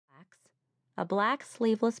a black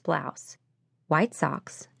sleeveless blouse, white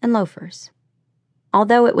socks, and loafers.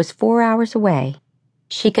 Although it was 4 hours away,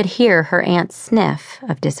 she could hear her aunt's sniff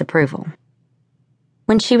of disapproval.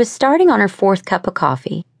 When she was starting on her 4th cup of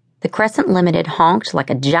coffee, the Crescent Limited honked like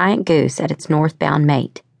a giant goose at its northbound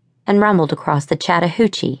mate and rumbled across the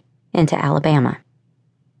Chattahoochee into Alabama.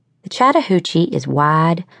 The Chattahoochee is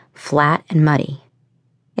wide, flat, and muddy.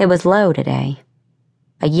 It was low today.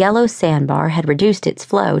 A yellow sandbar had reduced its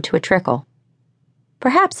flow to a trickle.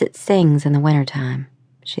 Perhaps it sings in the wintertime,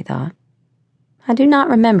 she thought. I do not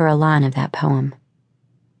remember a line of that poem.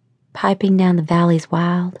 Piping down the valleys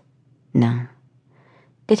wild? No.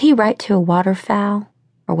 Did he write to a waterfowl,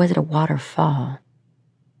 or was it a waterfall?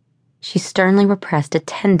 She sternly repressed a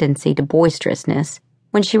tendency to boisterousness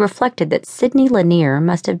when she reflected that Sidney Lanier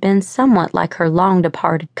must have been somewhat like her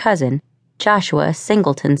long-departed cousin, Joshua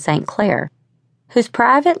Singleton St. Clair, whose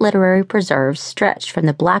private literary preserves stretched from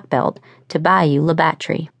the Black Belt to Bayou La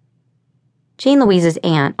Batterie. Jean Louise's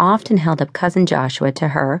aunt often held up Cousin Joshua to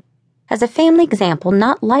her as a family example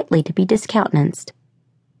not lightly to be discountenanced.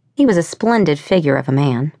 He was a splendid figure of a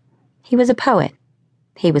man. He was a poet.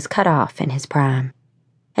 He was cut off in his prime.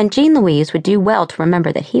 And Jean Louise would do well to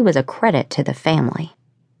remember that he was a credit to the family.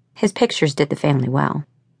 His pictures did the family well.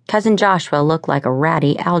 Cousin Joshua looked like a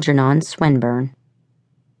ratty Algernon Swinburne.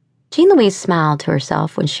 Jean Louise smiled to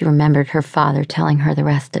herself when she remembered her father telling her the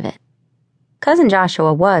rest of it. Cousin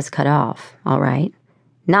Joshua was cut off, all right,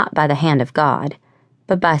 not by the hand of God,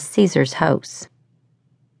 but by Caesar's hosts.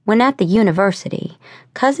 When at the university,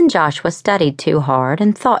 Cousin Joshua studied too hard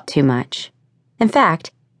and thought too much. In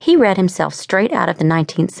fact, he read himself straight out of the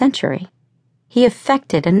 19th century. He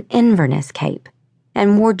affected an Inverness cape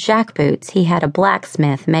and wore jackboots he had a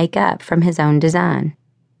blacksmith make up from his own design.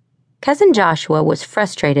 Cousin Joshua was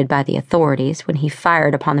frustrated by the authorities when he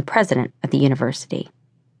fired upon the president of the university,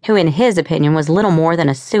 who in his opinion was little more than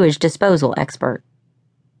a sewage disposal expert.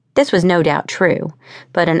 This was no doubt true,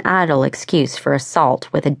 but an idle excuse for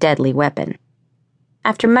assault with a deadly weapon.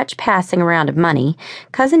 After much passing around of money,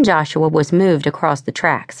 Cousin Joshua was moved across the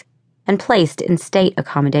tracks and placed in state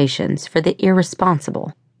accommodations for the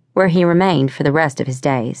irresponsible, where he remained for the rest of his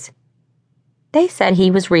days. They said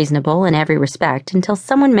he was reasonable in every respect until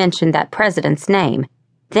someone mentioned that president's name.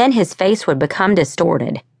 Then his face would become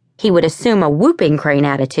distorted. He would assume a whooping crane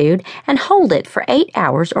attitude and hold it for 8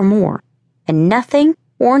 hours or more, and nothing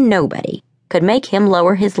or nobody could make him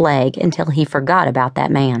lower his leg until he forgot about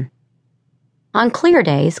that man. On clear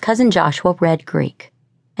days, Cousin Joshua read Greek,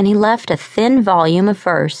 and he left a thin volume of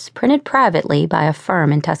verse printed privately by a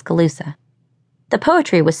firm in Tuscaloosa. The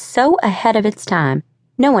poetry was so ahead of its time,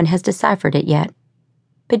 no one has deciphered it yet.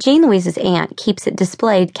 But Jean Louise's aunt keeps it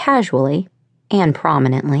displayed casually and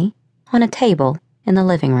prominently on a table in the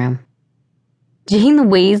living room. Jean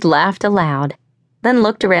Louise laughed aloud, then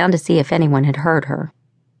looked around to see if anyone had heard her.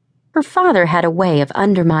 Her father had a way of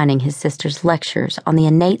undermining his sister's lectures on the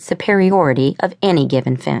innate superiority of any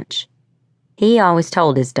given Finch. He always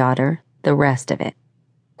told his daughter the rest of it,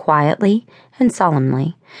 quietly and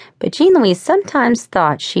solemnly, but Jean Louise sometimes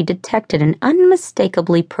thought she detected an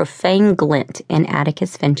unmistakably profane glint in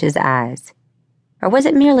Atticus Finch's eyes. Or was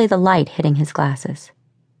it merely the light hitting his glasses?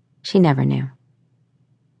 She never knew.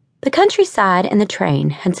 The countryside and the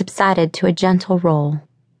train had subsided to a gentle roll,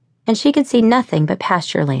 and she could see nothing but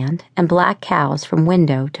pasture land and black cows from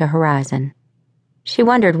window to horizon. She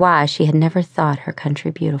wondered why she had never thought her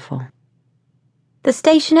country beautiful. The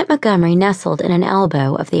station at Montgomery nestled in an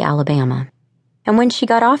elbow of the Alabama, and when she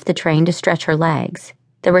got off the train to stretch her legs,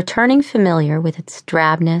 the returning familiar with its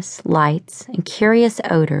drabness, lights, and curious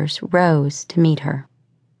odors rose to meet her.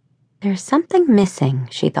 There's something missing,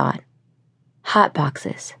 she thought. Hot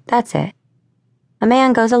boxes, that's it. A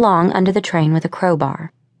man goes along under the train with a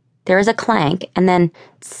crowbar. There is a clank, and then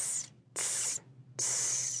tss, tss,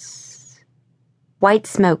 tss. White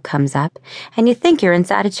smoke comes up, and you think you're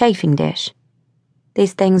inside a chafing dish.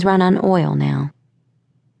 These things run on oil now.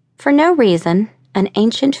 For no reason, an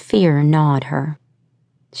ancient fear gnawed her.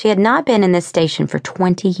 She had not been in this station for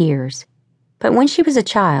 20 years, but when she was a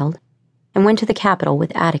child and went to the capital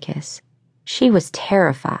with Atticus, she was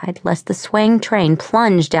terrified lest the swaying train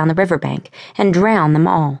plunge down the riverbank and drown them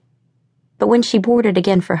all. But when she boarded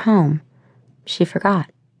again for home, she forgot.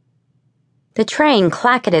 The train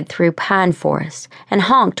clacketed through pine forests and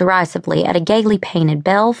honked derisively at a gaily painted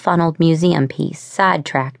bell-funneled museum piece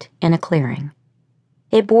sidetracked in a clearing.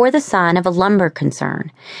 It bore the sign of a lumber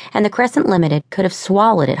concern, and the Crescent Limited could have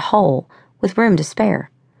swallowed it whole with room to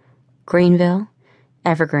spare. Greenville,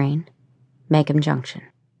 Evergreen, Macomb Junction.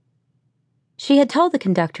 She had told the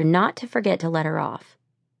conductor not to forget to let her off,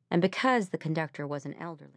 and because the conductor was an elderly